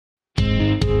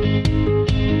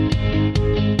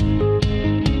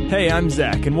Hey, I'm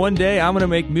Zach, and one day I'm going to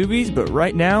make movies, but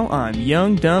right now I'm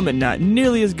young, dumb, and not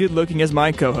nearly as good looking as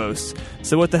my co-hosts.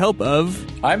 So with the help of...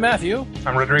 I'm Matthew.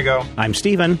 I'm Rodrigo. I'm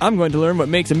Steven. I'm going to learn what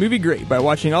makes a movie great by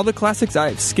watching all the classics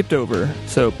I've skipped over.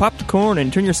 So pop the corn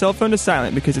and turn your cell phone to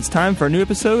silent because it's time for a new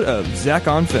episode of Zach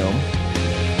on Film.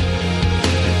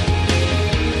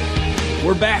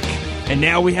 We're back, and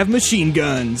now we have machine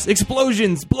guns,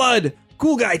 explosions, blood,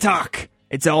 cool guy talk.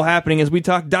 It's all happening as we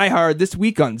talk Die Hard this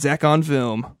week on Zach on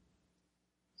Film.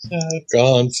 Zach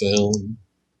on Film.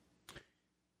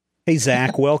 Hey,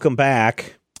 Zach, welcome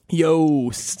back. Yo,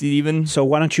 Steven. So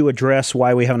why don't you address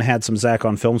why we haven't had some Zach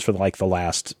on Films for the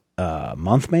last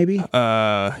month, maybe?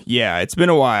 Yeah, it's been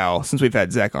a while since we've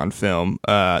had Zach on Film.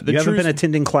 You haven't been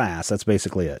attending class. That's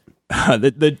basically it.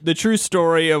 The true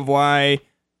story of why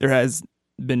there has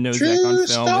been no Zach on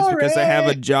Film is because I have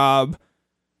a job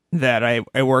that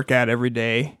I work at every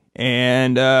day.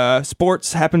 And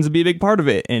sports happens to be a big part of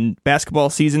it. And basketball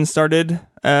season started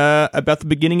about the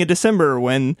beginning of December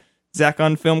when Zach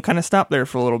on Film kind of stopped there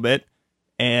for a little bit.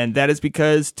 And that is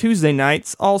because Tuesday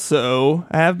nights also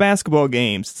have basketball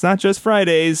games. It's not just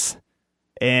Fridays.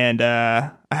 And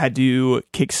I had to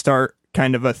kickstart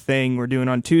kind of a thing we're doing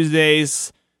on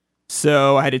Tuesdays.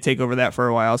 So I had to take over that for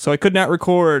a while. So I could not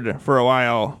record for a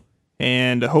while.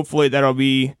 And hopefully that'll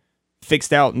be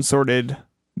fixed out and sorted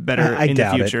better in the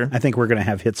future. I think we're going to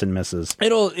have hits and misses.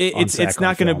 It's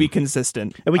not going to be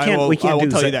consistent. And I will tell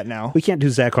you that now. We can't do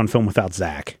Zach on Film without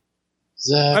Zach.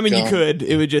 I mean, you could.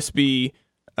 It would just be.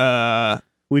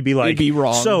 We'd be like, it'd be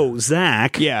wrong. So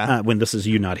Zach, yeah. When this is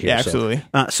you not here, yeah, absolutely.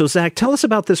 So Zach, tell us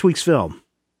about this week's film.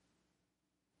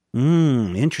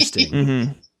 Interesting.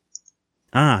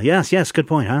 Mm-hmm. Yes, good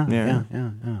point, huh? Yeah.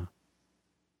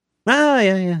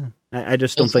 Yeah. I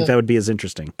just don't think that would be as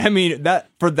interesting. I mean,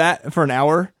 for an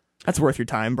hour, that's worth your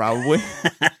time, probably.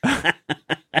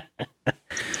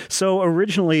 So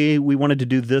originally, we wanted to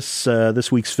do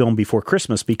this week's film before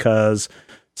Christmas because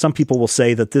some people will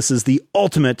say that this is the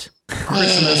ultimate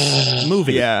Christmas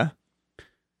movie. Yeah.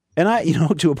 And I,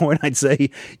 to a point, I'd say,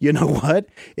 you know what?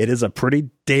 It is a pretty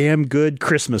damn good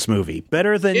Christmas movie.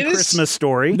 Better than Christmas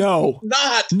Story. No.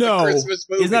 A Christmas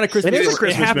movie. It's not a Christmas movie. It is a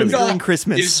Christmas It happens movie. during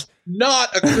Christmas. It's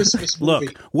not a Christmas movie.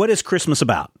 Look, what is Christmas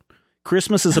about?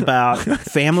 Christmas is about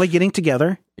family getting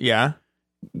together, Yeah.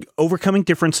 overcoming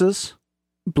differences,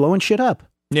 blowing shit up.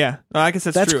 Yeah. I guess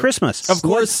that's That's true. Christmas. Of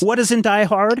course. What is in Die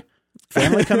Hard?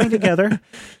 Family coming together,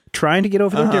 trying to get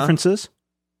over their differences,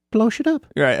 blow shit up.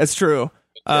 Right. That's true.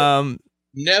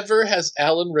 Never has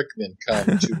Alan Rickman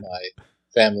come to my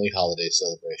family holiday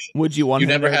celebration. Would you want You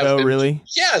him never there, have though, been- really?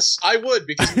 Yes, I would,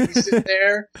 because we'd sit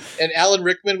there, and Alan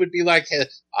Rickman would be like, hey,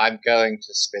 I'm going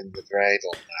to spin the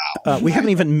dreidel now. We haven't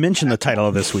even mentioned the title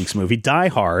of this week's movie, Die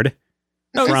Hard,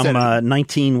 No, he from said it.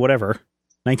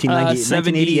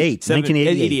 1988.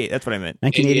 88. That's what I meant.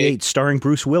 1988, starring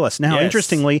Bruce Willis. Now, Yes.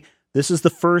 interestingly, this is the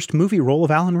first movie role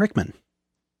of Alan Rickman.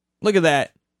 Look at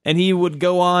that. And he would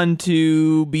go on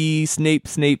to be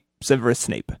Severus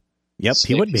Snape. Yep,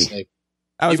 he would be. Snape.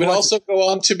 I He was would watching- also go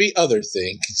on to be other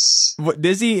things. What,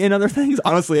 is he in other things?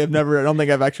 Honestly, I don't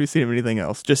think I've actually seen him in anything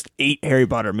else. Just 8 Harry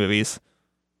Potter movies.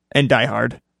 And Die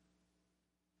Hard.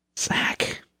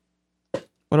 Zach.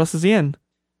 What else is he in?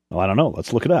 Well, I don't know.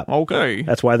 Let's look it up. Okay.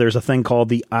 That's why there's a thing called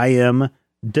the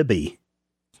IMDb.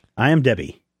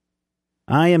 IMDb.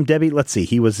 Let's see.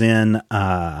 He was in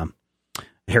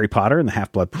Harry Potter and the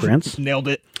Half-Blood Prince. Nailed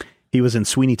it. He was in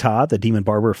Sweeney Todd, the Demon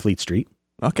Barber of Fleet Street.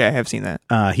 Okay, I have seen that.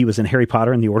 He was in Harry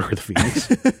Potter and the Order of the Phoenix.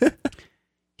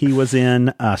 He was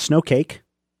in Snowcake.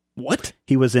 What?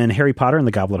 He was in Harry Potter and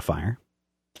the Goblet of Fire.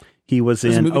 He was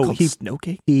There's a in movie called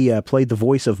Snowcake? He played the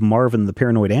voice of Marvin the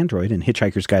Paranoid Android in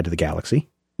Hitchhiker's Guide to the Galaxy.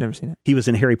 Never seen it. He was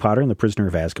in Harry Potter and the Prisoner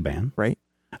of Azkaban. Right.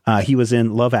 He was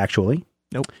in Love Actually.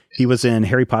 Nope. He was in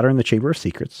Harry Potter and the Chamber of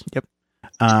Secrets. Yep.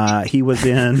 He was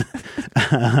in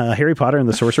Harry Potter and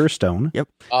the Sorcerer's Stone. Yep.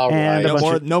 All And right. a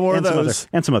bunch No more of and those.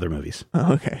 some other movies,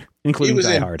 Oh, okay. He including was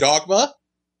Die in Hard. Dogma.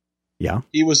 Yeah.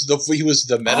 He was the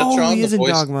Metatron. Oh, he is the in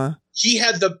voice. Dogma. He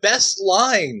had the best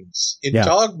lines in Yeah.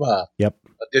 Dogma. Yep.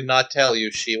 But did not tell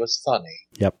you she was funny.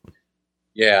 Yep.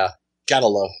 Yeah. Gotta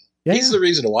love him. Yeah. He's the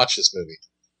reason to watch this movie.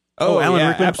 Oh, Alan yeah,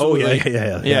 Rickman. absolutely. Oh,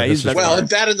 yeah. Yeah, he's this is- That's Well, right. and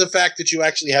that and the fact that you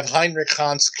actually have Heinrich,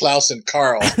 Hans, Klaus, and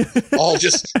Karl all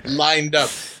just lined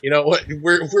up. You know what?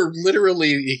 We're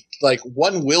literally like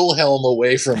one Wilhelm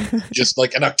away from just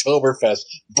like an Oktoberfest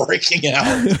breaking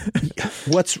out.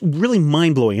 What's really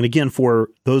mind-blowing, and again, for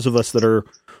those of us that are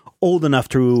old enough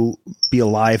to be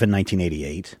alive in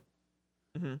 1988,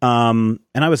 and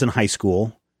I was in high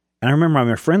school, and I remember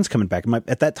my friends coming back.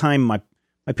 At that time, my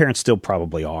parents still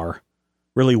probably are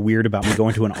really weird about me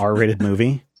going to an R-rated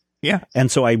movie. Yeah. And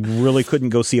so I really couldn't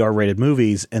go see R-rated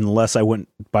movies unless I went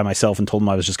by myself and told them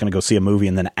I was just going to go see a movie,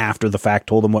 and then after the fact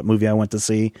told them what movie I went to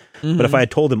see. Mm-hmm. But if I had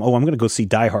told them, I'm going to go see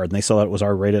Die Hard, and they saw that it was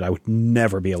R-rated, I would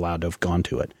never be allowed to have gone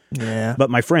to it. Yeah.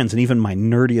 But my friends, and even my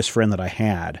nerdiest friend that I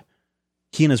had,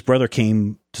 he and his brother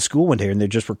came to school one day, and they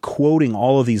just were quoting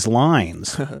all of these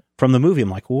lines from the movie. I'm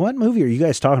like, what movie are you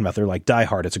guys talking about? They're like, Die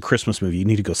Hard. It's a Christmas movie. You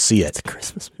need to go see it. It's a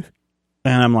Christmas movie.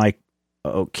 And I'm like,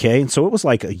 okay. And so it was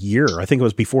like a year. I think it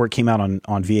was before it came out on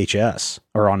VHS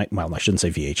or on, well, I shouldn't say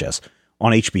VHS,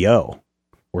 on HBO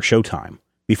or Showtime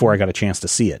before I got a chance to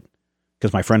see it,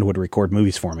 because my friend would record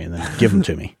movies for me and then give them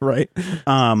to me. Right.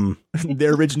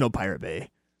 The original Pirate Bay.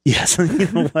 Yes. You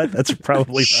know what? That's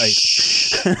probably right.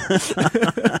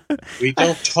 We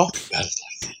don't talk about it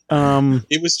like that.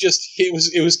 It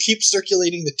was keep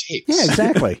circulating the tapes. Yeah,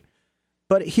 exactly.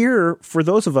 But here, for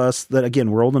those of us that,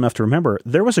 again, we're old enough to remember,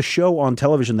 there was a show on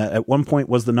television that at one point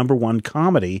was the #1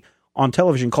 comedy on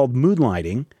television called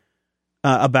Moonlighting,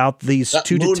 about these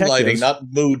two detectives.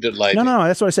 Not mood-lighting. No,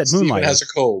 that's what I said. Steven Moonlighting. has a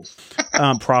cold.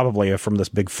 Probably from this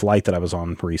big flight that I was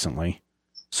on recently.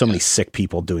 So many sick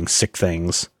people doing sick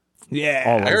things.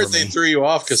 Yeah. I heard they threw you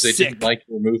off because they didn't like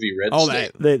your movie Red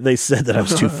State. They said that I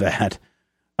was too fat.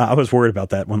 I was worried about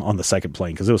that one on the second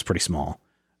plane because it was pretty small.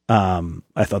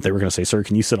 I thought they were going to say, "Sir,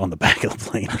 can you sit on the back of the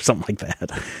plane?" or something like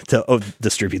that to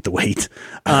distribute the weight.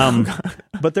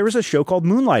 But there was a show called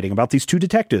Moonlighting about these two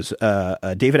detectives,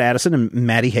 David Addison and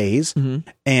Maddie Hayes,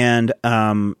 and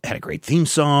had a great theme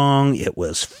song. It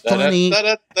was funny,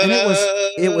 and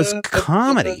it was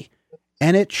comedy,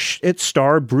 and it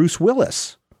starred Bruce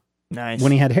Willis. Nice.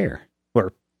 When he had hair,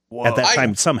 or at that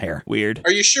time, some hair. Weird.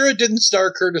 Are you sure it didn't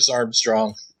star Curtis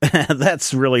Armstrong?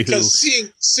 That's really who. Because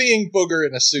seeing Booger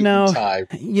in a suit and tie.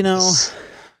 You know,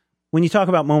 when you talk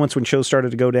about moments when shows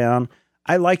started to go down,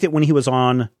 I liked it when he was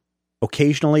on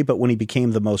occasionally, but when he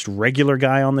became the most regular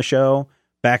guy on the show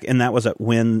back, and that was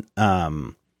when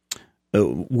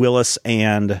Willis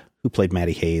and who played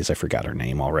Maddie Hayes, I forgot her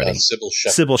name already.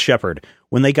 Sybil Shepherd.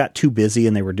 When they got too busy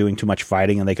and they were doing too much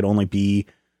fighting, and they could only be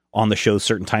on the show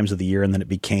certain times of the year, and then it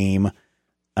became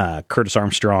Curtis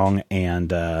Armstrong and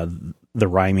the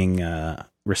rhyming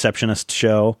receptionist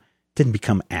show, didn't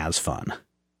become as fun.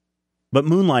 But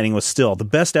Moonlighting was still the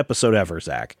best episode ever,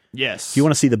 Zach. Yes. If you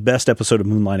want to see the best episode of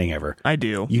Moonlighting ever, I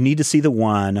do. You need to see the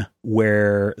one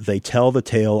where they tell the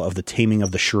tale of the taming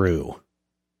of the shrew.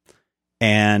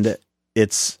 And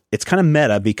it's kind of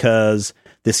meta because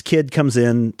this kid comes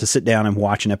in to sit down and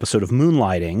watch an episode of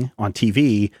Moonlighting on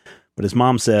TV, but his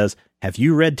mom says, "Have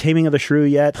you read Taming of the Shrew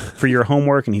yet for your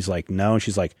homework?" And he's like, "No." And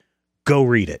she's like, "Go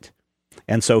read it."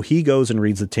 And so he goes and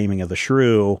reads the Taming of the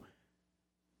Shrew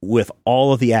with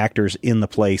all of the actors in the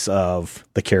place of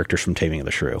the characters from Taming of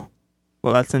the Shrew.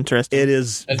 Well, that's interesting. It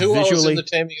is. And who visually, else in the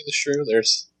Taming of the Shrew?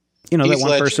 There's that one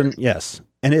Ledger. person. Yes.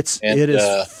 And it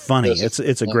is funny.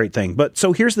 It's a great thing. But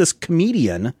so here's this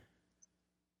comedian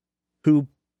who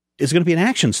is going to be an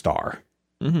action star.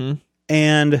 Mm-hmm.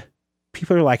 And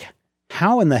people are like,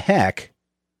 how in the heck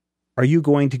are you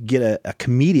going to get a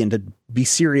comedian to be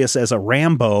serious as a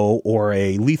Rambo or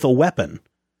a Lethal Weapon?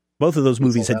 Both of those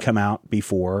movies had come out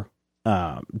before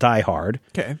Die Hard.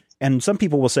 Okay. And some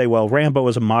people will say, well, Rambo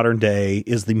is the modern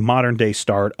day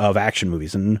start of action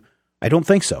movies. And I don't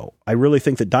think so. I really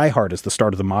think that Die Hard is the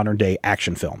start of the modern day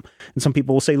action film. And some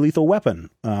people will say Lethal Weapon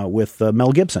with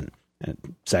Mel Gibson.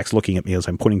 And Zach's looking at me as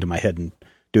I'm pointing to my head and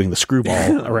doing the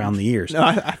screwball around the ears. No,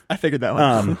 I figured that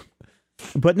one.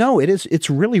 But no, it's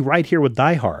really right here with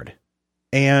Die Hard.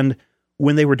 And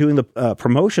when they were doing the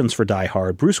promotions for Die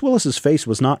Hard, Bruce Willis's face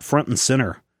was not front and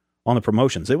center on the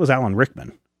promotions. It was Alan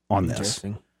Rickman on this.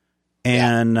 Interesting.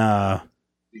 And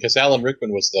because Alan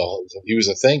Rickman was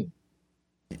a thing.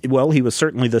 Well, he was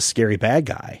certainly the scary bad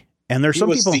guy. And there's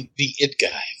some people the it guy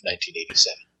of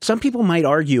 1987. Some people might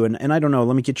argue, and I don't know,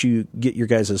 let me get your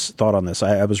guys' thought on this.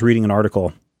 I was reading an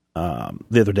article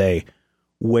the other day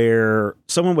where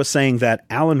someone was saying that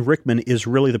Alan Rickman is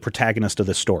really the protagonist of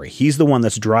this story. He's the one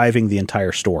that's driving the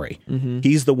entire story. Mm-hmm.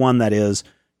 He's the one that is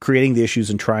creating the issues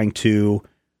and trying to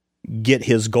get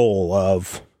his goal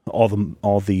of all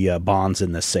the bonds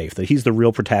in this safe. That he's the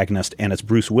real protagonist, and it's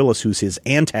Bruce Willis who's his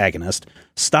antagonist,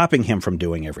 stopping him from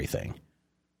doing everything.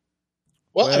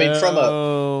 Well, I mean,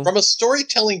 from a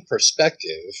storytelling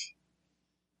perspective,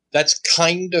 that's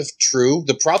kind of true.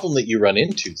 The problem that you run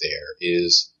into there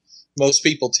is most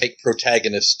people take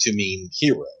protagonist to mean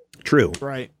hero. True.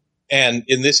 Right. And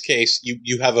in this case,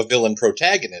 you have a villain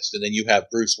protagonist, and then you have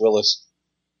Bruce Willis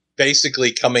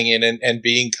basically coming in and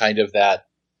being kind of that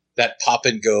pop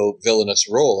and go villainous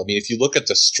role. I mean, if you look at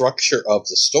the structure of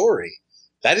the story,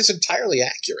 that is entirely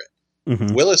accurate.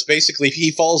 Willis basically,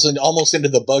 he falls almost into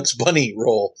the Bugs Bunny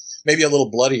role, maybe a little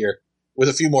bloodier with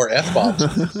a few more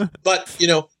F-bombs. But,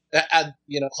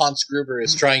 Hans Gruber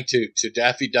is trying to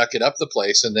Daffy Duck it up the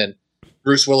place, and then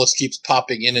Bruce Willis keeps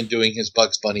popping in and doing his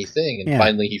Bugs Bunny thing, and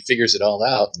finally he figures it all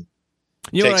out and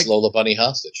takes Lola Bunny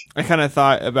hostage. I kind of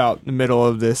thought about the middle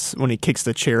of this when he kicks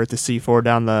the chair at the C4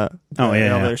 down the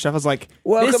elevator stuff. I was like,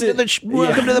 welcome to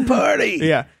the party.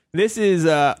 Yeah, this is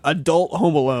adult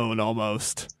Home Alone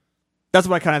almost. That's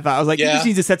what I kind of thought. I was like, he just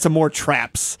needs to set some more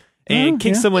traps and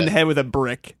kick someone in the head with a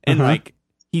brick, and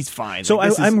he's fine. So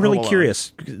I'm really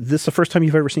curious. This is the first time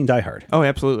you've ever seen Die Hard? Oh,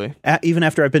 absolutely. Even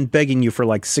after I've been begging you for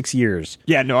like 6 years.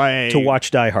 Yeah, no, to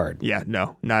watch Die Hard. Yeah,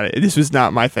 no, this was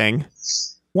not my thing.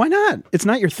 Why not? It's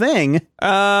not your thing.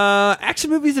 Action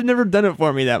movies have never done it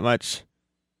for me that much.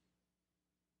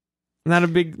 Not a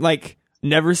big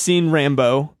never seen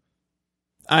Rambo.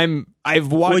 I've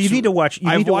watched. Well, you need to watch.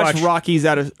 I've watched Rockies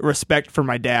out of respect for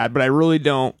my dad, but I really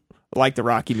don't like the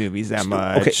Rocky movies that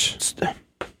much. Okay.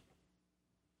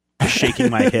 Shaking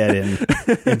my head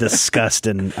in disgust,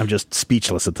 and I'm just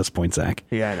speechless at this point, Zach.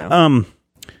 Yeah, I know.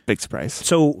 Big surprise.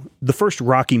 So the first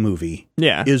Rocky movie,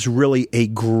 is really a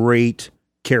great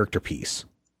character piece,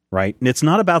 right? And it's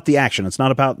not about the action. It's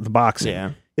not about the boxing.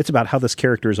 Yeah. It's about how this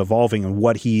character is evolving and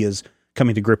what he is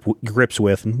coming to grips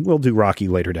with. And we'll do Rocky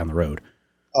later down the road.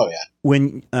 Oh yeah.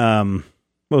 When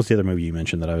what was the other movie you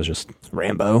mentioned that I was just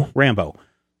Rambo.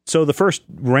 So the first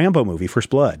Rambo movie, First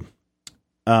Blood,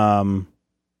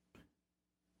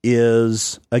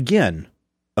 is again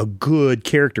a good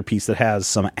character piece that has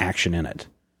some action in it,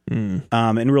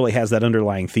 and really has that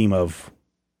underlying theme of,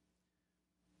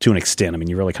 to an extent. I mean,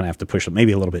 you really kind of have to push it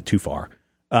maybe a little bit too far.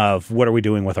 Of what are we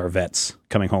doing with our vets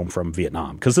coming home from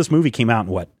Vietnam? Because this movie came out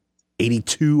in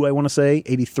 82, I want to say,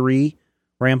 83.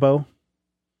 Rambo.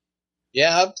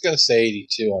 Yeah, I was going to say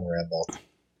 82 on Rambo.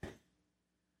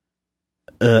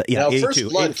 Yeah, 82.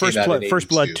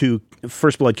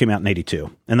 First Blood came out in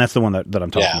 82, and that's the one that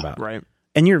I'm talking about. Right.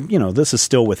 And this is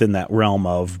still within that realm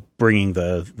of bringing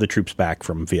the troops back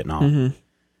from Vietnam.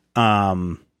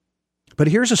 But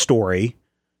here's a story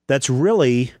that's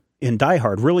really, in Die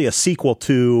Hard, really a sequel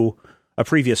to a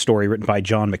previous story written by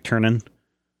John McTiernan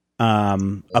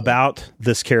about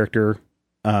this character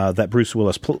that Bruce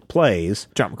Willis plays.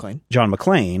 John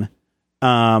McClane.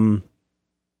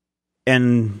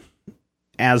 And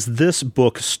as this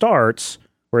book starts,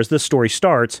 or as this story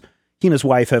starts, he and his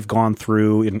wife have gone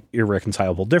through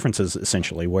irreconcilable differences,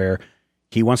 essentially, where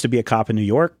he wants to be a cop in New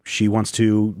York. She wants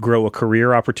to grow a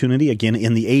career opportunity. Again,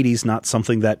 in the 80s, not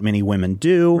something that many women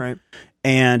do. Right.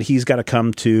 And he's got to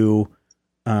come to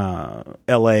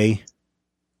L.A.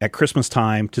 at Christmas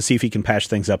time to see if he can patch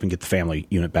things up and get the family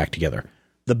unit back together.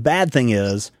 The bad thing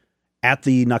is, at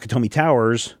the Nakatomi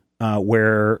Towers,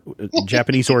 where a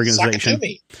Japanese organization,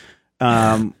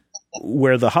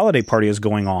 where the holiday party is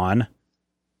going on,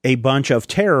 a bunch of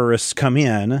terrorists come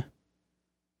in,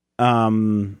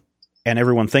 and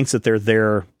everyone thinks that they're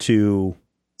there to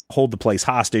hold the place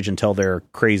hostage until their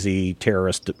crazy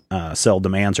terrorist cell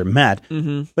demands are met.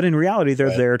 But in reality,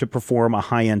 they're there to perform a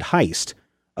high-end heist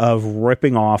of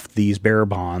ripping off these bearer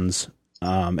bonds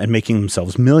and making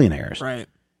themselves millionaires. Right.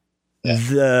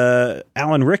 The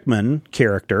Alan Rickman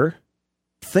character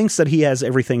thinks that he has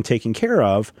everything taken care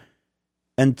of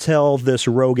until this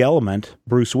rogue element,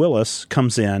 Bruce Willis,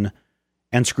 comes in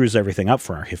and screws everything up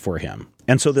for him.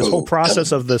 And so the whole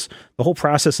process of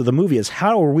the movie is,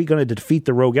 how are we going to defeat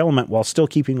the rogue element while still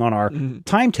keeping on our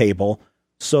timetable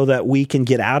so that we can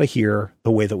get out of here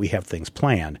the way that we have things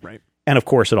planned. Right. And of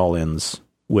course it all ends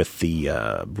with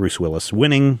the Bruce Willis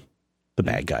winning, the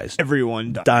bad guys.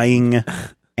 Everyone dying.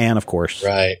 And of course,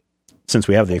 right, since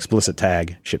we have the explicit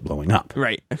tag, shit blowing up.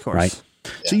 Right, of course. Right?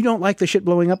 Yeah. So you don't like the shit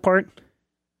blowing up part?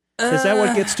 Is that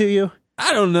what gets to you?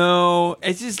 I don't know.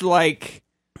 It's just like,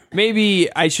 maybe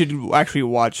I should actually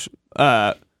watch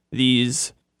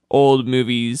these old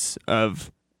movies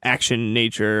of action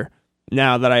nature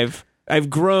now that I've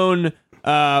grown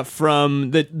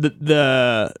from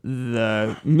the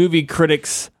movie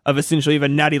critics of essentially a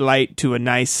natty light to a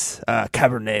nice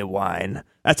Cabernet wine.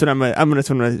 That's what I'm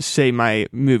gonna say my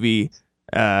movie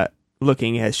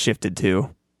looking has shifted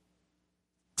to.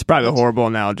 It's probably a horrible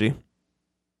analogy.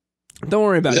 Don't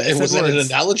worry about it. Was that an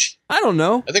analogy? I don't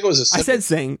know. I think it was I said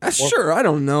saying. Sure, I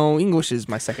don't know. English is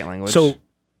my second language. So,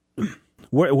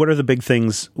 what are the big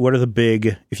things? What are the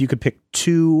big? If you could pick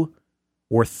 2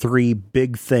 or 3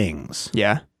 big things,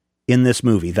 in this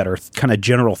movie that are kind of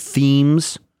general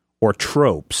themes or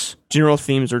tropes. General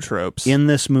themes or tropes in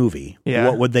this movie.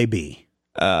 What would they be?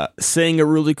 Saying a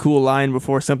really cool line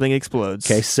before something explodes.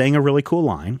 Okay, saying a really cool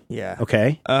line. Yeah.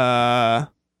 Okay.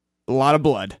 A lot of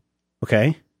blood.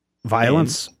 Okay.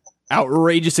 Violence.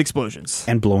 Outrageous explosions.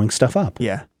 And blowing stuff up.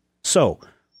 Yeah. So,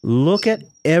 look at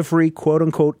every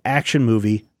quote-unquote action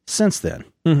movie since then.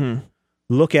 Mm-hmm.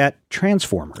 Look at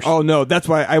Transformers. Oh, no. That's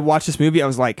why I watched this movie. I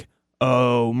was like,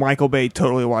 oh, Michael Bay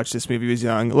totally watched this movie. He was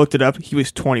young. Looked it up. He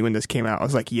was 20 when this came out. I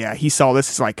was like, yeah, he saw this.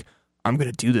 It's like, I'm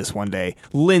going to do this one day.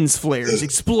 Lens flares,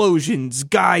 explosions,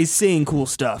 guys saying cool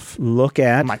stuff. Look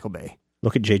at Michael Bay.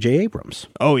 Look at J.J. Abrams.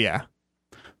 Oh, yeah.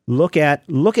 Look at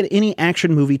any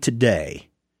action movie today,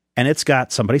 and it's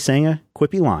got somebody saying a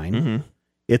quippy line. Mm-hmm.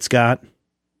 It's got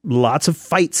lots of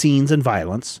fight scenes and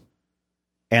violence,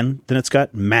 and then it's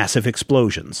got massive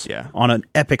explosions on an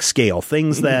epic scale,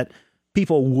 things that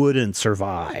people wouldn't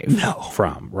survive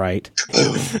from, right?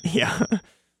 Yeah.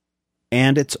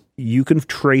 And you can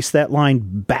trace that line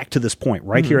back to this point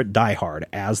right here at Die Hard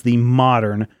as the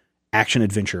modern action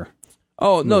adventure.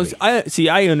 Oh, movie.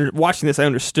 no, watching this, I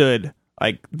understood,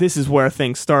 like, this is where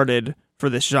things started for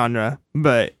this genre,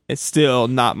 but it's still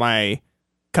not my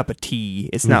cup of tea.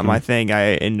 It's not my thing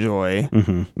I enjoy.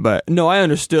 Mm-hmm. But no, I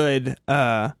understood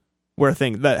why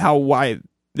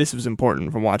this was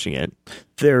important from watching it.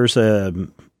 There's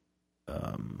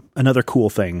another cool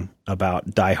thing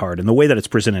about Die Hard, and the way that it's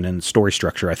presented in story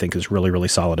structure, I think, is really, really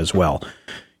solid as well.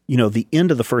 You know, the end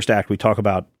of the first act, we talk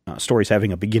about stories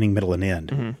having a beginning, middle, and end.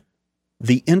 Mm-hmm.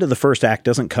 The end of the first act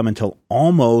doesn't come until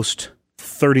almost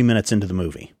 30 minutes into the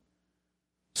movie.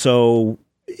 So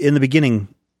in the beginning,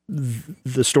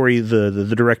 the story,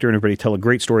 the director and everybody tell a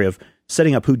great story of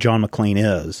setting up who John McClane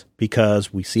is,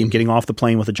 because we see him getting off the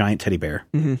plane with a giant teddy bear.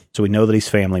 Mm-hmm. So we know that he's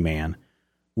family man.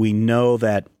 We know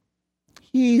that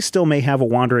he still may have a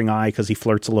wandering eye because he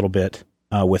flirts a little bit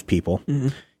with people. Mm-hmm.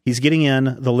 He's getting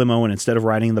in the limo, and instead of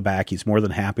riding in the back, he's more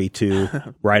than happy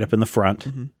to ride up in the front.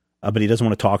 Mm-hmm. But he doesn't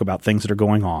want to talk about things that are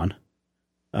going on.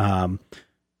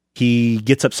 He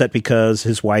gets upset because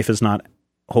his wife is not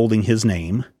holding his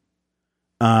name.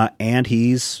 And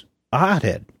he's a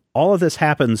hothead. All of this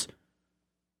happens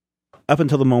up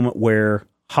until the moment where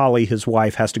Holly, his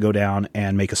wife, has to go down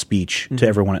and make a speech to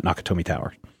everyone at Nakatomi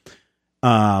Tower.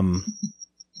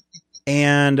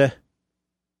 And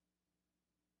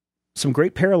some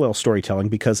great parallel storytelling,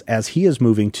 because as he is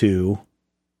moving to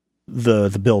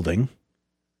the building,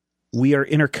 we are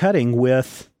intercutting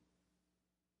with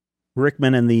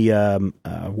Rickman and the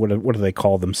what do they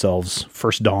call themselves?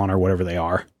 First Dawn or whatever they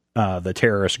are, the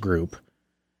terrorist group.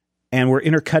 And we're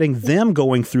intercutting them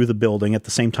going through the building at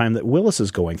the same time that Willis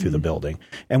is going through the building.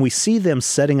 And we see them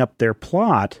setting up their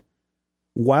plot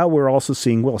while we're also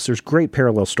seeing Willis. There's great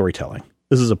parallel storytelling.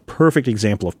 This is a perfect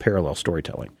example of parallel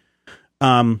storytelling.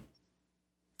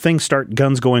 Things start,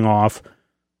 guns going off.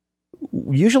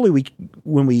 Usually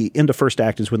when we end a first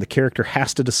act is when the character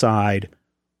has to decide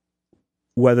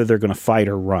whether they're going to fight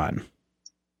or run,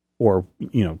 or,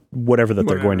 you know, whatever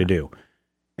they're going to do.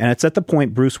 And it's at the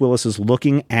point Bruce Willis is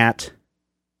looking out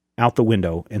the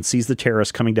window and sees the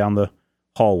terrorists coming down the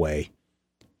hallway.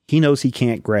 He knows he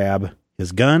can't grab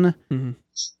his gun. Mm-hmm.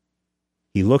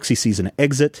 He looks, he sees an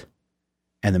exit.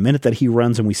 And the minute that he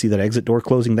runs and we see that exit door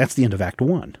closing, that's the end of Act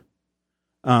 1.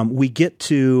 We get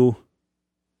to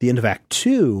the end of Act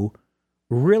 2,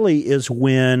 really is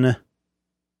when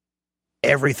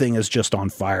everything is just on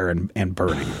fire and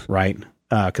burning, right?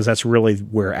 Because that's really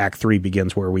where Act 3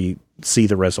 begins, where we see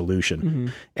the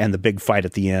resolution and the big fight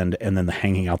at the end, and then the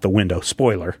hanging out the window.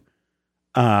 Spoiler.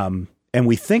 And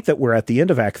we think that we're at the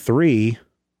end of Act 3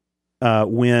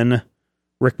 when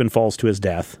Rickman falls to his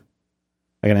death.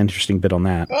 I got an interesting bit on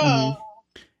that.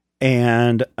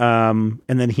 And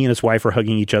then he and his wife are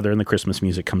hugging each other, and the Christmas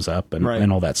music comes up,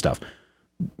 and all that stuff.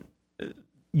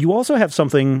 You also have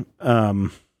something.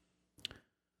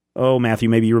 Matthew,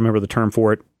 maybe you remember the term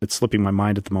for it. It's slipping my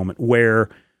mind at the moment. Where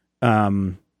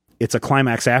it's a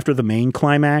climax after the main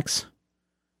climax,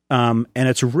 and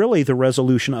it's really the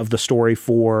resolution of the story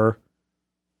for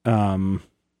the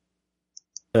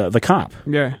cop.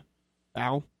 Yeah,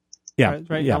 Al. Yeah,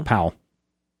 right. Yeah, Al? Powell.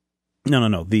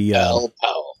 No. The Al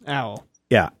Powell. Al.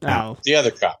 Yeah, Al. The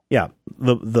other cop. Yeah,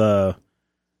 the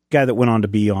guy that went on to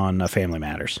be on Family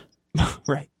Matters.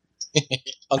 Right.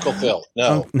 Uncle Phil.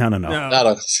 No. No. Not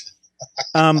Uncle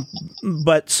Phil.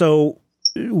 But so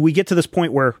we get to this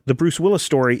point where the Bruce Willis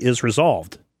story is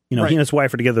resolved. You know, he and his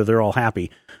wife are together. They're all happy.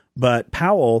 But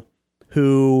Powell,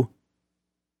 who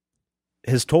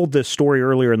has told this story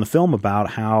earlier in the film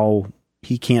about how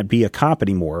he can't be a cop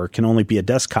anymore, can only be a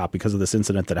desk cop because of this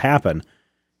incident that happened,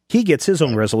 he gets his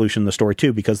own resolution in the story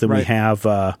too, because then we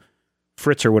have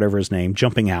Fritz, or whatever his name,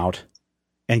 jumping out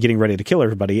and getting ready to kill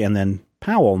everybody, and then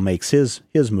Powell makes his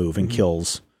move and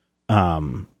kills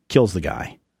the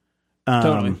guy.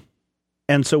 Totally.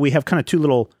 And so we have kind of two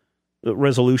little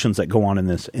resolutions that go on in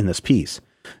this piece.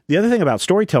 The other thing about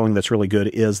storytelling that's really good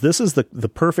is this is the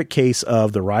perfect case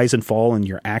of the rise and fall in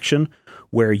your action,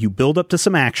 where you build up to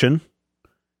some action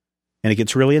and it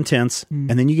gets really intense, and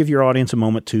then you give your audience a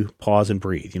moment to pause and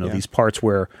breathe. These parts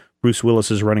where Bruce Willis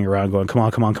is running around going, come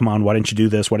on, why didn't you do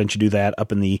this? Why didn't you do that?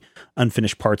 Up in the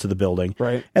unfinished parts of the building.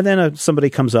 Right. And then somebody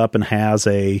comes up and has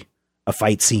a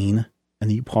fight scene, and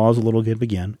then you pause a little, get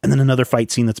again. And then another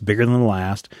fight scene that's bigger than the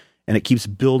last, and it keeps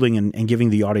building and giving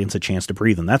the audience a chance to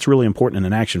breathe. And that's really important in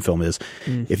an action film is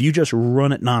if you just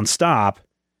run it nonstop,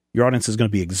 your audience is going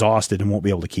to be exhausted and won't be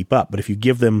able to keep up. But if you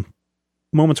give them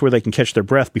moments where they can catch their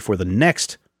breath before the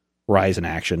next rise in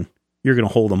action, you're going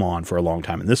to hold them on for a long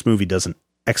time. And this movie does an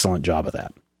excellent job of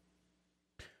that.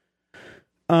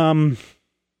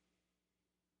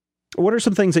 What are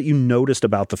some things that you noticed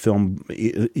about the film,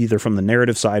 either from the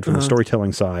narrative side, from the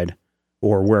storytelling side,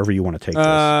 or wherever you want to take this?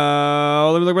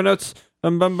 Let me look at my notes. Oh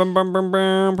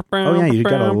yeah, you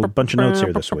got a bunch of notes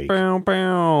here this week.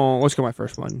 Let's go my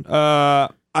first one.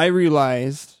 I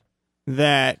realized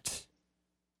that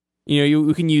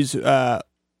you can use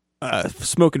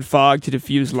smoke and fog to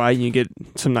diffuse light, and you get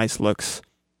some nice looks.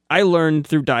 I learned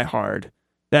through Die Hard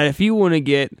that if you want to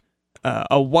get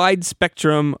a wide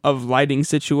spectrum of lighting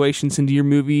situations into your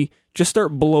movie, just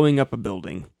start blowing up a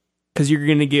building. Because you're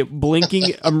going to get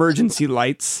blinking emergency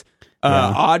lights,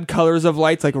 odd colors of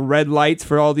lights, like red lights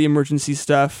for all the emergency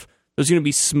stuff. There's going to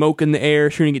be smoke in the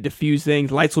air, so you're going to get diffused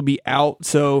things. Lights will be out,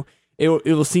 so it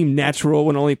will seem natural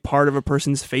when only part of a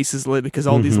person's face is lit, because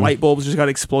all these light bulbs just got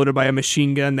exploded by a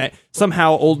machine gun that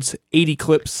somehow holds 80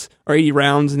 clips or 80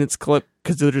 rounds in its clip,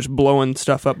 because they're just blowing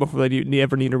stuff up before they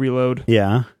ever need to reload.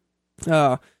 Yeah.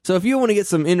 So if you want to get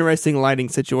some interesting lighting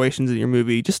situations in your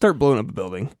movie, just start blowing up a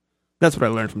building. That's what I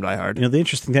learned from Die Hard. The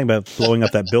interesting thing about blowing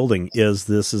up that building is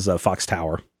this is a Fox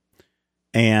Tower.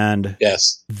 And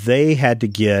yes, they had to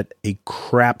get a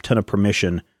crap ton of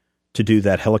permission to do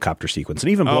that helicopter sequence.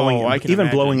 And even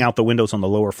blowing out the windows on the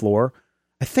lower floor.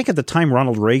 I think at the time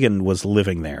Ronald Reagan was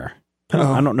living there.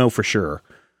 I don't know for sure.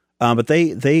 But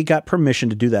they got permission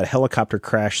to do that helicopter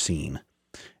crash scene.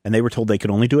 And they were told they could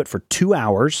only do it for 2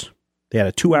 hours. They had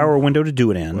a 2-hour window to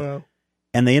do it in. Wow.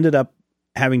 And they ended up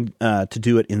having to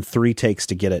do it in 3 takes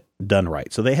to get it done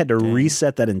right. So they had to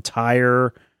reset that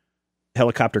entire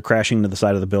helicopter crashing to the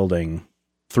side of the building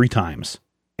 3 times.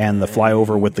 And the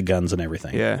flyover with the guns and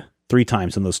everything. Yeah. 3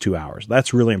 times in those 2 hours.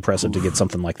 That's really impressive to get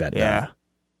something like that done.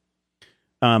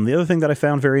 The other thing that I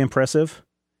found very impressive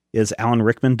is Alan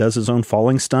Rickman does his own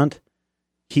falling stunt.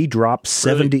 He dropped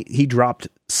 70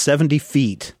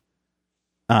 feet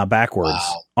backwards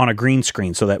on a green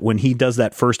screen, so that when he does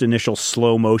that first initial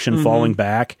slow motion falling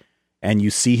back and you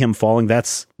see him falling,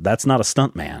 that's not a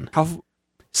stunt man.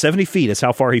 70 feet is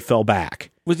how far he fell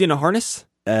back. Was he in a harness?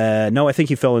 No, I think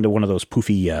he fell into one of those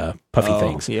puffy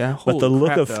things. Yeah, but the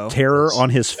look of terror on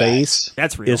his face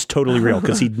that's real. Is totally real,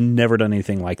 because he'd never done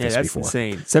anything like this before. That's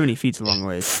insane. 70 feet's a long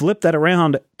way. Flip that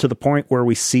around to the point where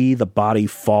we see the body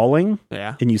falling,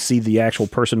 and you see the actual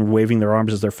person waving their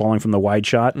arms as they're falling from the wide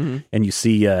shot, and you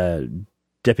see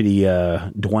Deputy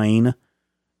Dwayne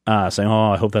saying,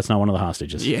 "Oh, I hope that's not one of the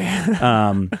hostages."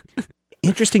 Yeah.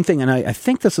 Interesting thing, and I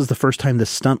think this is the first time this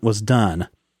stunt was done,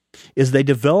 is they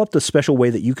developed a special way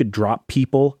that you could drop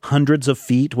people hundreds of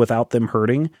feet without them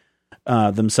hurting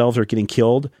themselves or getting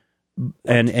killed,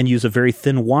 and use a very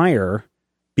thin wire,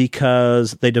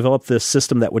 because they developed this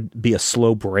system that would be a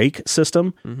slow break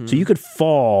system. So you could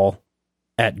fall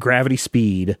at gravity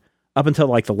speed up until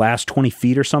like the last 20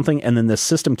 feet or something, and then the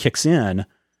system kicks in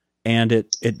and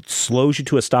it slows you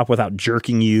to a stop without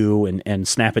jerking you and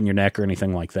snapping your neck or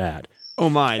anything like that. Oh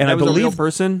my! And that was a real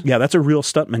person? Yeah, that's a real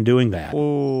stuntman doing that.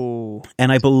 Oh.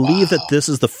 And I believe that this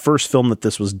is the first film that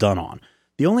this was done on.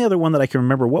 The only other one that I can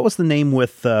remember, what was the name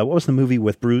with, what was the movie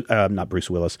with not Bruce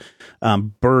Willis,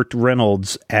 Burt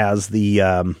Reynolds as the...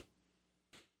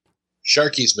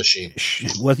 Sharky's Machine.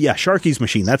 Sharky's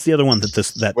Machine. That's the other one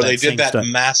that where they did that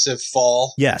massive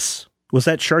fall. Yes. Was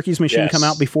that Sharky's Machine come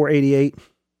out before 88?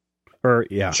 Or,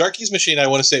 yeah. Sharky's Machine, I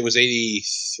want to say it was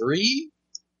 83,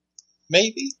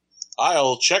 maybe?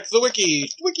 I'll check the wiki.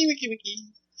 Wiki.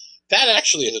 That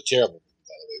actually is a terrible movie,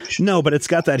 by the way. No, but it's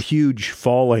got that huge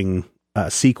falling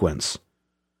sequence.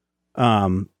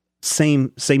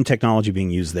 Same technology being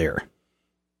used there.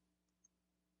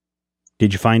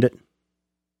 Did you find it?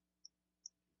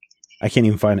 I can't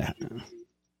even find it.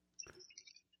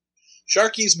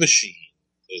 Sharky's Machine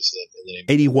is the name.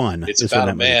 81. It's about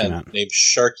a man named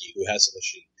Sharky who has a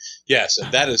machine. Yes,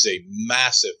 and that is a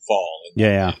massive fall.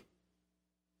 Yeah.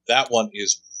 That one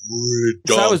is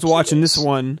ridiculous. So I was watching this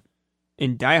one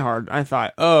in Die Hard. I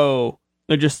thought,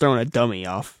 They're just throwing a dummy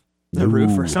off the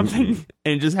roof or something,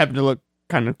 and it just happened to look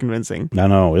kind of convincing.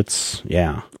 No, it's,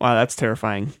 yeah. Wow, that's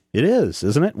terrifying. It is,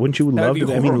 isn't it? Wouldn't you love to?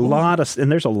 I mean, horrible.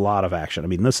 and there's a lot of action. I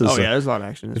mean, this is. Oh, yeah, there's a lot of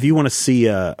action. If you want to see,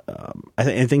 I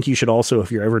think you should also,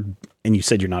 if you're ever, and you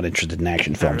said you're not interested in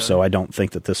action films, really. so I don't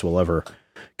think that this will ever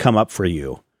come up for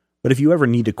you. But if you ever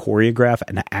need to choreograph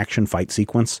an action fight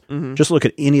sequence, just look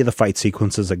at any of the fight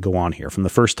sequences that go on here. From the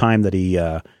first time that he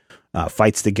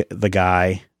fights the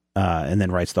guy and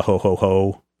then writes the ho ho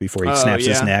ho before he snaps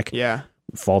his neck,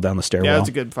 fall down the stairwell. Yeah, that's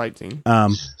a good fight scene.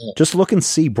 Just look and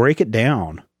see, break it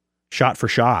down, shot for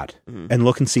shot, and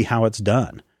look and see how it's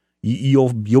done.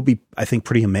 You'll be, I think,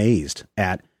 pretty amazed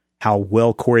at how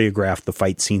well choreographed the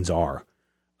fight scenes are.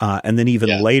 And then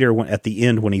even later, at the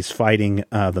end, when he's fighting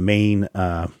the main,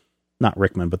 not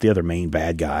Rickman, but the other main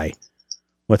bad guy,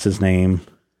 what's his name?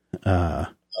 The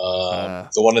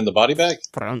one in the body bag?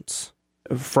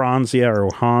 Franz, yeah, or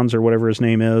Hans, or whatever his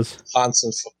name is. Hans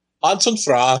and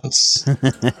Franz.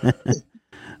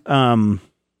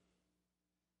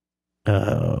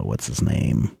 What's his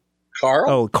name? Carl?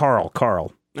 Oh, Carl.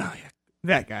 Oh, yeah.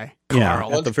 That guy. Yeah,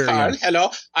 Carl. at the very Carl, end.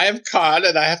 hello. I am Carl,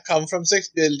 and I have come from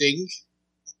 6th building.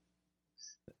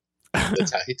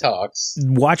 That's how he talks.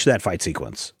 Watch that fight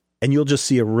sequence, and you'll just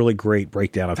see a really great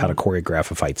breakdown of how to choreograph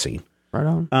a fight scene.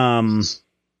 Right on.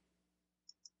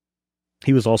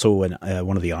 He was also in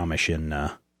one of the Amish in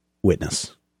Witness.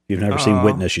 If you've never seen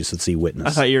Witness, you should see Witness.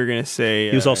 I thought you were going to say...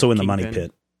 he was also in the Kingpin. Money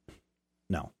Pit.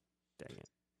 No. Dang it.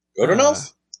 Good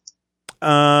enough?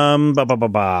 Blonde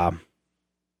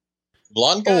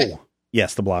guy? Oh,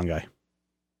 yes, the blonde guy.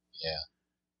 Yeah.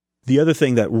 The other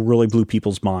thing that really blew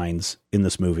people's minds in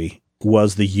this movie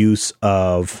was the use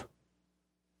of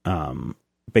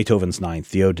Beethoven's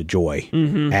Ninth, the Ode to Joy,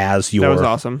 as your That was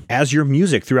awesome. as your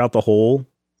music throughout the whole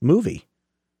movie.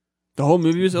 The whole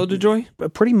movie was Ode to Joy?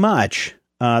 Pretty much.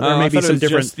 There may be some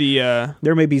different.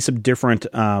 There may be some different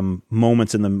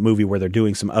moments in the movie where they're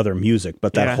doing some other music,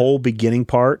 but that whole beginning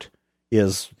part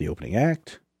is the opening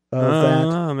act of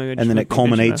that, and then it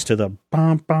culminates to the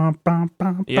bum bum bum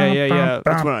bum. Yeah.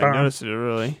 That's when I noticed it.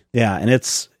 Really. Yeah, and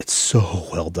it's so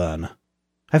well done. I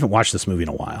haven't watched this movie in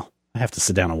a while. I have to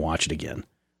sit down and watch it again.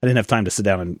 I didn't have time to sit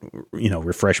down and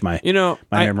refresh my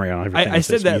memory on everything. I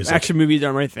said that music. Action movies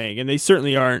aren't my thing, and they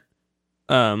certainly aren't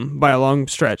by a long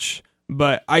stretch.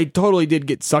 But I totally did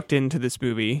get sucked into this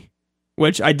movie,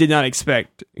 which I did not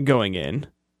expect going in.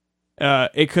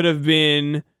 It could have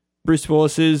been Bruce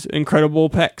Willis's incredible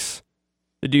pecs.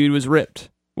 The dude was ripped,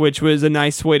 which was a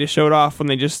nice way to show it off when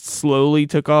they just slowly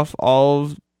took off all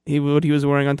of what he was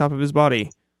wearing on top of his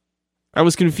body. I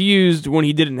was confused when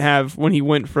he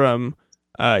went from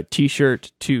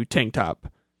t-shirt to tank top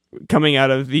coming out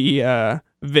of the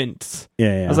vents.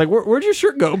 Yeah. I was like, where'd your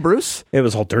shirt go, Bruce? It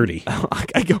was all dirty.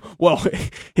 I go, well,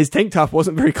 his tank top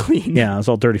wasn't very clean. Yeah, it was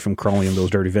all dirty from crawling in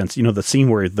those dirty vents. You know, the scene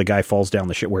where the guy falls down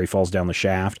where he falls down the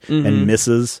shaft and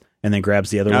misses and then grabs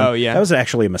the other one. Oh, yeah. That was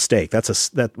actually a mistake.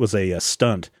 That was a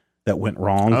stunt that went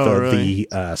wrong. Really?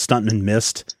 The stuntman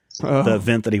missed the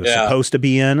vent that he was supposed to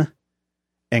be in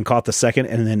and caught the second.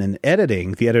 And then in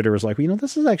editing, the editor was like, well,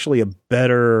 this is actually a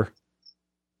better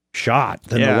shot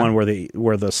than the one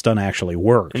where the stunt actually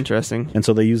worked. Interesting. And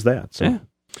so they used that. So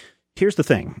here's the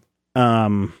thing.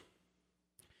 And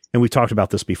we talked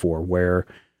about this before, where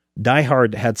Die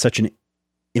Hard had such an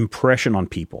impression on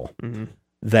people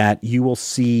that you will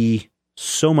see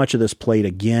so much of this played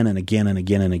again and again and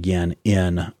again and again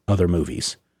in other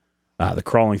movies. The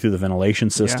crawling through the ventilation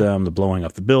system, the blowing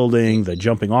up the building, the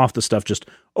jumping off the stuff, just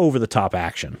over the top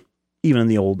action, even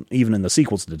in the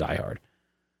sequels to Die Hard.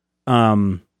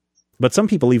 But some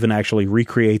people even actually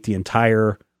recreate the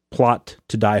entire plot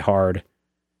to Die Hard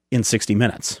in 60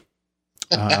 minutes.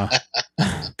 A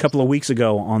couple of weeks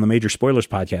ago on the Major Spoilers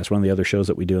podcast, one of the other shows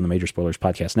that we do in the Major Spoilers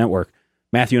podcast network,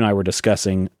 Matthew and I were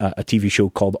discussing a TV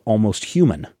show called Almost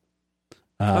Human.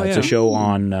 It's a show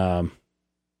on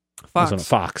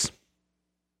Fox.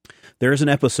 There's an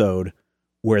episode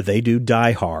where they do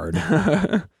Die Hard.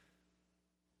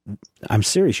 I'm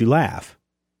serious. You laugh.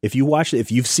 If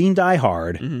you've seen Die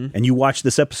Hard and you watch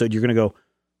this episode, you're going to go,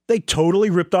 they totally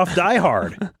ripped off Die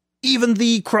Hard. Even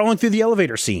the crawling through the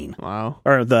elevator scene. Wow.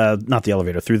 Or not the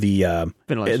elevator, through the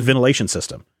ventilation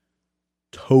system.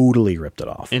 Totally ripped it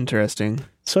off. Interesting.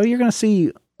 So you're going to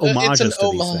see homages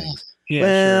to these things. Yeah,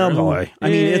 well, sure. boy. I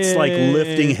mean, it's like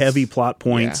lifting heavy plot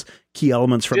points, key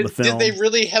elements from the film. Did they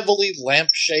really heavily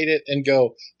lampshade it and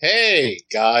go, hey,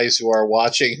 guys who are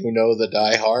watching who know the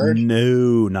Die Hard?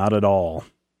 No, not at all.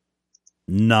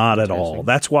 Not at all.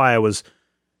 That's why I was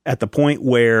at the point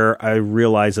where I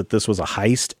realized that this was a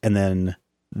heist, and then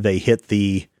they hit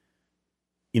the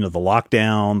the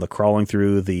lockdown, the crawling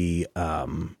through the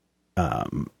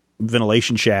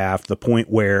ventilation shaft, the point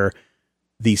where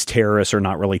these terrorists are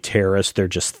not really terrorists, they're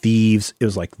just thieves. It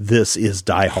was like, this is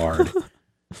Die Hard.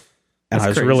 And I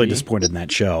was really disappointed in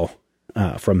that show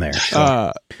from there.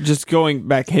 So. Just going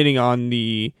back, hitting on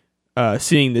the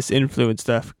seeing this influence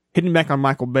stuff, hitting back on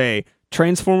Michael Bay,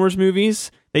 Transformers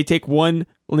movies, they take one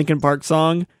Linkin Park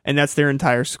song, and that's their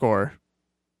entire score.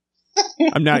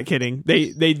 I'm not kidding.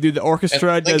 They do the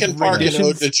orchestra. And Linkin Park and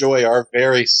Ode to Joy are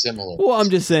very similar. Well, I'm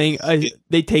just saying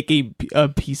they take a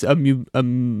piece, a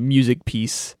music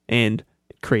piece, and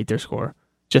create their score.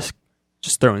 Just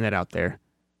throwing that out there.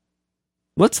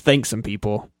 Let's thank some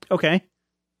people. Okay,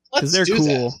 because they're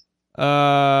cool.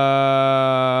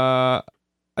 I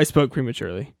spoke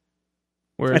prematurely.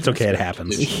 That's okay. It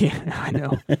happens. Yeah, I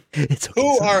know. It's okay.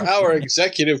 Who are our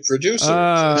executive producers?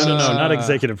 No, not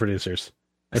executive producers.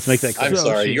 Let's make that clear. I'm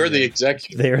sorry, you're the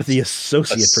executive. They're the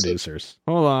associate producers.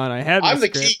 Hold on, I'm the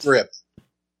key grip.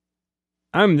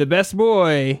 I'm the best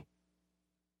boy.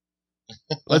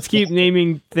 Let's keep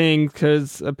naming things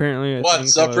because apparently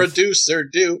what's a producer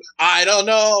do? I don't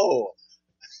know.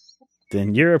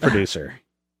 Then you're a producer.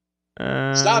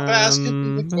 Stop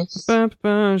asking me the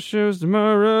questions. Shows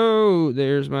tomorrow.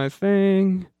 There's my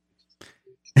thing.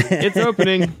 It's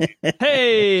opening.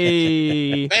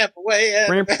 Hey!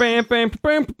 Associate producers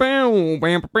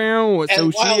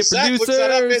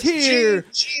here.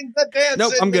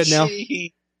 Nope, I'm good now.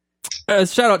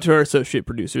 Shout out to our associate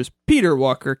producers: Peter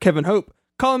Walker, Kevin Hope,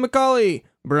 Colin McCauley,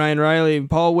 Brian Riley,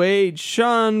 Paul Wade,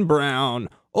 Sean Brown,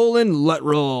 Olin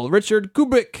Luttrell, Richard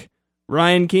Kubrick,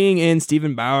 Ryan King, and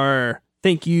Stephen Bauer.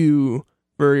 Thank you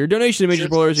for your donation to Major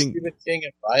Spoilers. Stephen King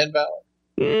and Ryan Bauer?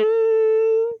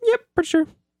 Yep, pretty sure.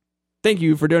 Thank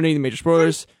you for donating to Major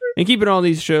Spoilers and keeping all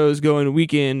these shows going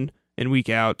week in and week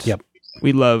out. Yep.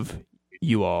 We love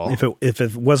you all. If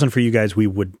it wasn't for you guys, we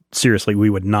would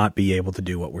not be able to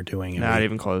do what we're doing. And not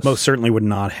even close. Most certainly would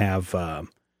not have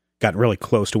gotten really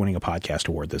close to winning a podcast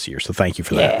award this year. So thank you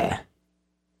for that.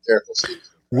 Careful.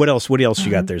 What else you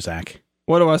got there, Zach?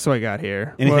 What else do I got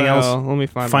here? Anything else? Let me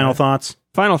find Final thoughts?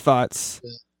 Final thoughts.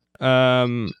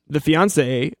 The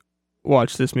fiance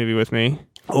watched this movie with me.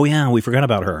 Oh, yeah. We forgot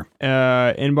about her.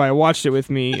 And by watched it with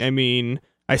me, I mean,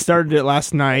 I started it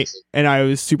last night, and I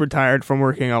was super tired from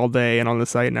working all day and on the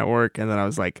site and at work, and then I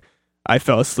was like, I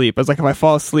fell asleep. I was like, if I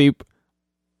fall asleep,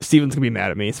 Steven's going to be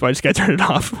mad at me, so I just got to turn it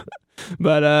off.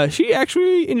 But she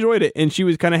actually enjoyed it, and she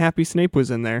was kind of happy Snape was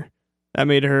in there. That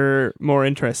made her more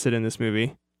interested in this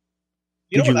movie.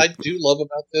 You know what I do love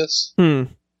about this?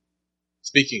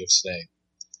 Speaking of Snape,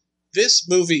 this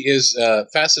movie is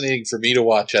fascinating for me to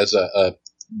watch as a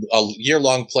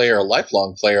year-long player, a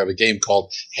lifelong player of a game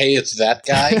called Hey, It's That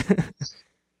Guy.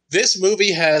 This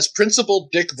movie has Principal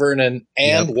Dick Vernon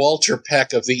and Walter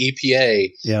Peck of the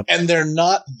EPA, and they're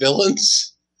not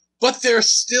villains, but they're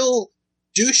still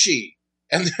douchey,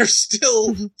 and they're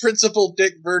still Principal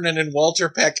Dick Vernon and Walter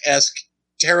Peck-esque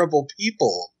terrible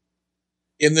people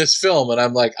in this film, and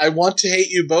I'm like, I want to hate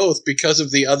you both because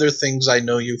of the other things I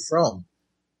know you from.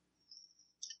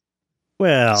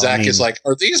 Well, Zach is like,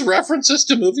 are these references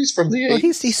to movies from the 80s? Well,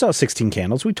 he saw 16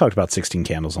 Candles. We talked about 16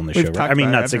 Candles on the show, right? I mean,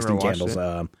 not 16 Candles.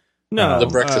 The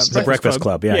Breakfast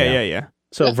Club. Yeah.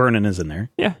 So Vernon is in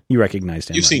there. Yeah. You recognized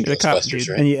him. You've seen Ghostbusters,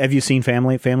 right? And have you seen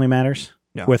Family Matters?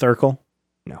 No. With Urkel?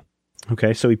 No.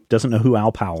 Okay, so he doesn't know who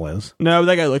Al Powell is. No,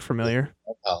 that guy looked familiar.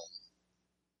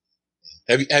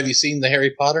 Have you seen the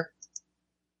Harry Potter?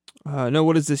 No,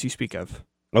 what is this you speak of?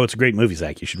 Oh, it's a great movie,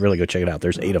 Zach. You should really go check it out.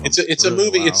 There's 8 of them. It's a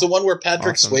movie. Wow. It's the one where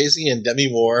Patrick Swayze and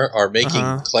Demi Moore are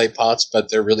making clay pots,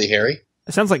 but they're really hairy.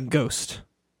 It sounds like Ghost.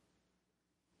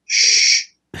 Shh.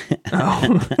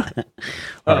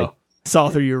 Right. Saw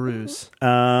through your ruse.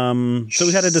 So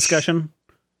we had a discussion.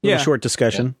 A short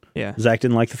discussion. Yeah. Zach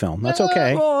didn't like the film. That's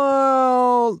okay.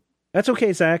 Well, that's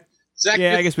okay, Zach. Zach,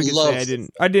 yeah, I guess we could say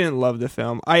I didn't love the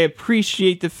film. I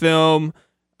appreciate the film.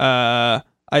 I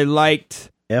liked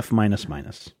F minus.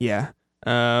 Yeah.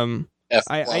 F+.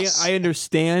 I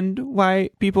understand why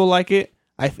people like it.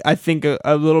 I think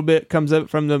a little bit comes up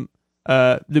from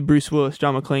the Bruce Willis,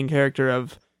 John McClane character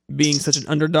of being such an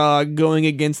underdog, going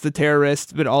against the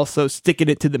terrorists, but also sticking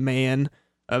it to the man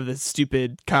of the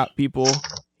stupid cop people.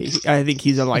 I think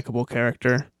he's a likable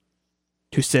character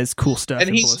who says cool stuff and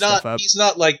blows stuff up. He's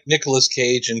not like Nicolas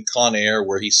Cage in Con Air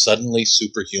where he's suddenly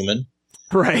superhuman.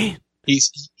 Right.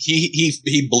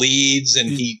 He bleeds and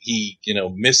he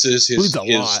misses his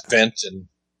vent, and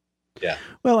Yeah.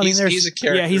 Well, I mean, he's a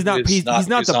character. Yeah, he's not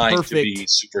the perfect to be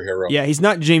superhero. Yeah, he's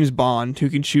not James Bond who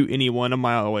can shoot anyone a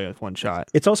mile away with one shot.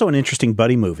 It's also an interesting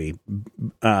buddy movie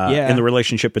in the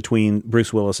relationship between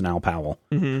Bruce Willis and Al Powell.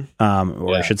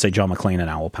 I should say John McClane and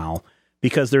Al Powell.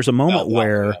 Because there's a moment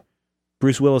where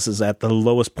Bruce Willis is at the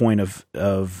lowest point of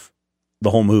the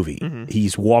whole movie.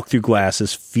 He's walked through glass.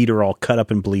 His feet are all cut up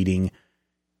and bleeding.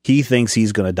 He thinks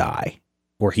he's going to die,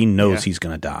 or he knows he's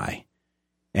going to die.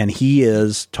 And he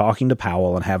is talking to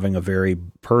Powell and having a very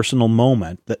personal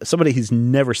moment, that somebody he's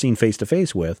never seen face to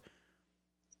face with,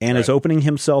 and is opening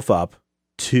himself up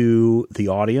to the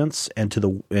audience and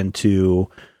to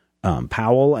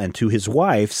Powell and to his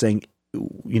wife, saying,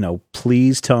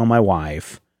 please tell my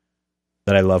wife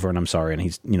that I love her and I'm sorry. And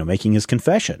he's, making his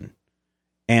confession.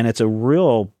 And it's a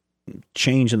real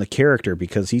change in the character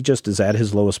because he just is at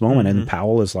his lowest moment. And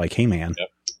Powell is like, hey man,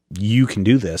 you can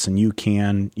do this and you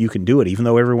can do it. Even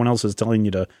though everyone else is telling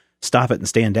you to stop it and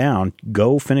stand down,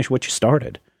 go finish what you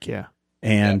started. Yeah.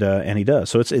 And he does.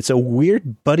 So it's a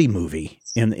weird buddy movie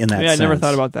in that sense. I never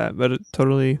thought about that, but it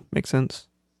totally makes sense.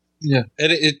 Yeah.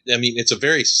 And it's a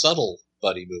very subtle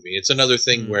buddy movie. It's another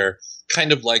thing where,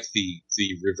 kind of like the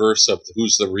reverse of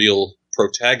who's the real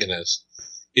protagonist,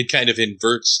 it kind of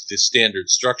inverts the standard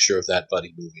structure of that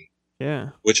buddy movie.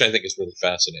 Yeah. Which I think is really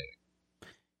fascinating.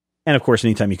 And of course,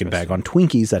 anytime you can bag on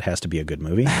Twinkies, that has to be a good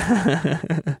movie.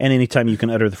 And anytime you can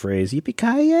utter the phrase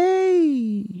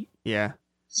 "yippee-ki-yay," yeah,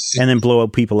 and then blow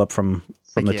people up from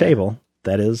the table,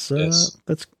 that is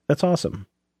that's awesome.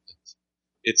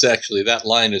 It's actually, that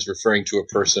line is referring to a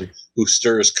person who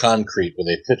stirs concrete with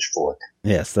a pitchfork.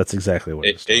 Yes, that's exactly what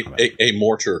it's talking about. A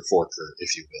mortar forker,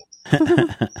 if you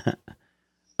will.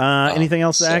 Anything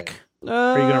else, Zach? Or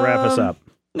are you going to wrap us up?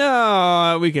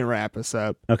 No, we can wrap us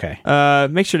up. Okay.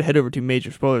 Make sure to head over to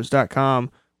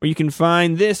Majorspoilers.com where you can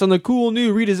find this on the cool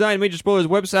new redesigned Major Spoilers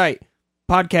website.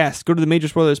 Podcasts. Go to the Major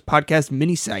Spoilers podcast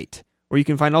mini site where you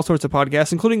can find all sorts of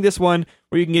podcasts, including this one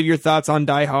where you can give your thoughts on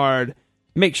Die Hard.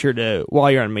 Make sure to, while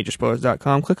you're on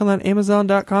Majorspoilers.com, click on that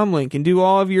Amazon.com link and do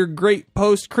all of your great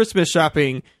post-Christmas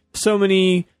shopping. So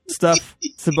many stuff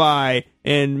to buy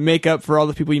and make up for all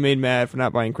the people you made mad for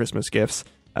not buying Christmas gifts.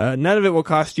 None of it will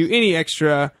cost you any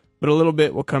extra, but a little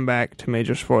bit will come back to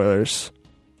Major Spoilers.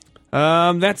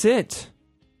 That's it.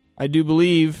 I do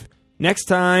believe next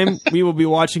time we will be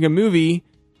watching a movie,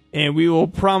 and we will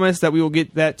promise that we will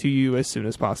get that to you as soon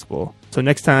as possible. So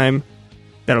next time,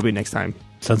 that'll be next time.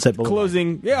 Sunset Boulevard.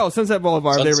 Closing. Yeah, Sunset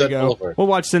Boulevard. There we go. Boulevard. We'll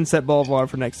watch Sunset Boulevard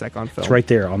for next Sec on Film. It's right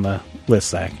there on the list,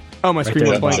 Zach. Oh, my screen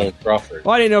was blank. Well,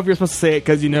 I didn't know if you're supposed to say it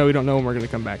because we don't know when we're going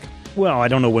to come back. Well, I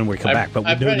don't know when we come back, but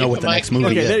we do know what the next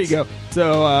movie is. Okay, there you go.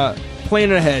 So,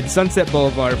 plan ahead. Sunset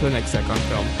Boulevard for the next Sec on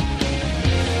Film.